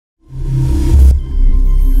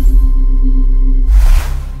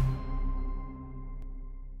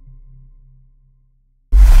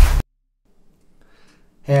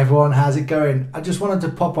Hey everyone, how's it going? I just wanted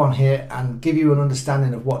to pop on here and give you an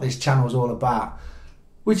understanding of what this channel is all about,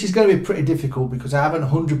 which is going to be pretty difficult because I haven't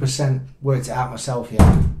 100% worked it out myself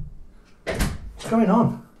yet. What's going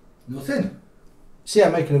on? Nothing. See,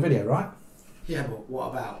 I'm making a video, right? Yeah, but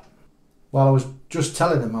what about? Well, I was just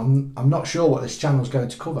telling them I'm not sure what this channel is going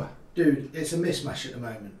to cover. Dude, it's a mismatch at the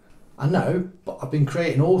moment. I know, but I've been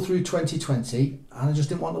creating all through 2020 and I just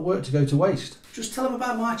didn't want the work to go to waste. Just tell them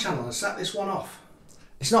about my channel and sack this one off.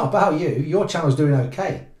 It's not about you, your channel's doing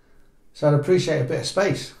okay, so I'd appreciate a bit of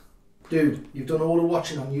space. Dude, you've done all the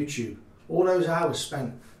watching on YouTube. All those hours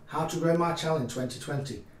spent. How to grow my channel in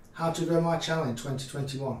 2020. How to grow my channel in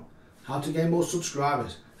 2021. How to gain more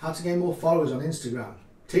subscribers. How to gain more followers on Instagram.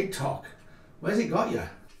 TikTok. Where's it got you?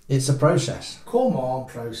 It's a process. Come on,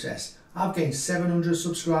 process. I've gained 700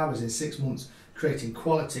 subscribers in 6 months creating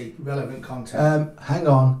quality, relevant content. Hang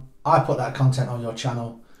on, I put that content on your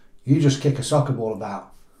channel. You just kick a soccer ball about.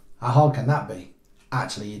 How hard can that be?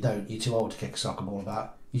 Actually, you don't. You're too old to kick a soccer ball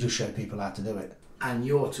about. You just show people how to do it. And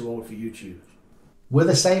you're too old for YouTube. We're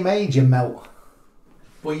the same age, you melt.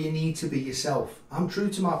 But you need to be yourself. I'm true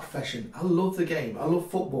to my profession. I love the game. I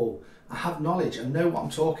love football. I have knowledge and know what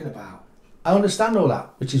I'm talking about. I understand all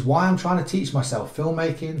that, which is why I'm trying to teach myself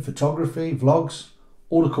filmmaking, photography, vlogs,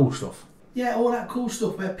 all the cool stuff. Yeah, all that cool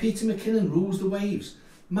stuff where Peter McKinnon rules the waves.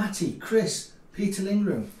 Matti, Chris, Peter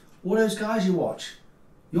Lindgren, all those guys you watch.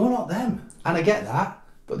 You're not them. And I get that,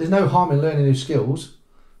 but there's no harm in learning new skills.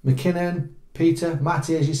 McKinnon, Peter,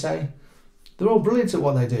 Matti, as you say, they're all brilliant at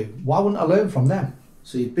what they do. Why wouldn't I learn from them?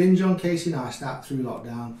 So you binge on Casey Neistat through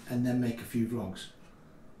lockdown and then make a few vlogs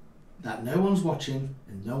that no one's watching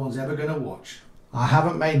and no one's ever going to watch. I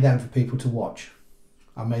haven't made them for people to watch.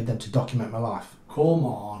 I made them to document my life. Come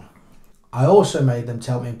on. I also made them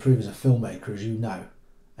to help me improve as a filmmaker, as you know.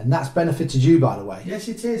 And that's benefited you, by the way. Yes,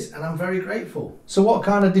 it is, and I'm very grateful. So what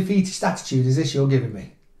kind of defeatist attitude is this you're giving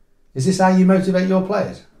me? Is this how you motivate your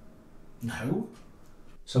players? No.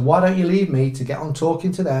 So why don't you leave me to get on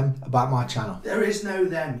talking to them about my channel? There is no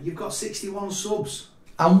them. You've got 61 subs.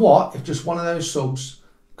 And what if just one of those subs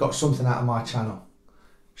got something out of my channel?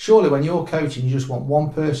 Surely when you're coaching, you just want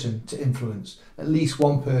one person to influence, at least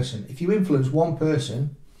one person. If you influence one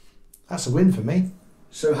person, that's a win for me.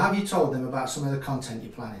 So have you told them about some of the content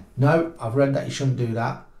you're planning? No, I've read that you shouldn't do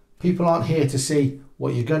that. People aren't here to see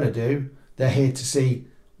what you're going to do. They're here to see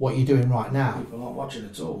what you're doing right now. People aren't watching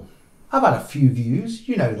at all. I've had a few views,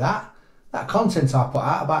 you know that. That content I put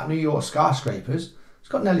out about New York skyscrapers, it's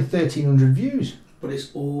got nearly 1,300 views. But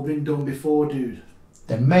it's all been done before, dude.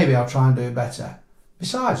 Then maybe I'll try and do it better.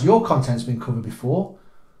 Besides, your content's been covered before.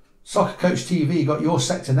 Soccer Coach TV got your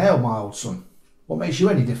sector nailed, my old son. What makes you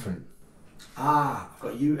any different? Ah, I've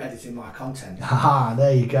got you editing my content. Haha,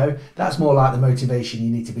 there you go. That's more like the motivation you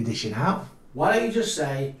need to be dishing out. Why don't you just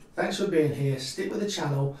say, thanks for being here, stick with the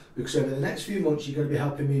channel, because over the next few months you're going to be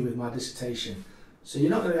helping me with my dissertation. So you're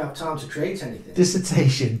not going to have time to create anything.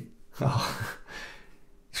 Dissertation? Oh,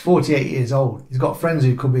 he's 48 years old. He's got friends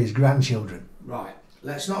who could be his grandchildren. Right,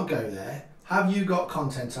 let's not go there. Have you got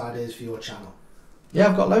content ideas for your channel? Yeah,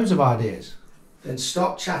 I've got loads of ideas. Then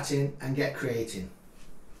stop chatting and get creating.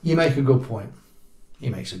 You make a good point. He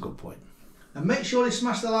makes a good point. And make sure you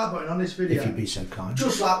smash the like button on this video. If you'd be so kind.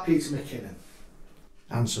 Just like Peter McKinnon.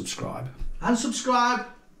 And subscribe. And subscribe.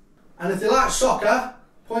 And if they like soccer,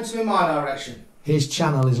 point them in my direction. His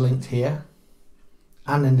channel is linked here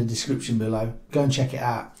and in the description below. Go and check it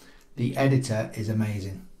out. The editor is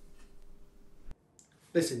amazing.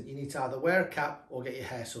 Listen, you need to either wear a cap or get your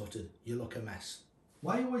hair sorted. You look a mess.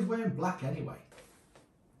 Why are you always wearing black anyway?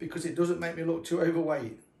 Because it doesn't make me look too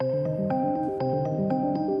overweight.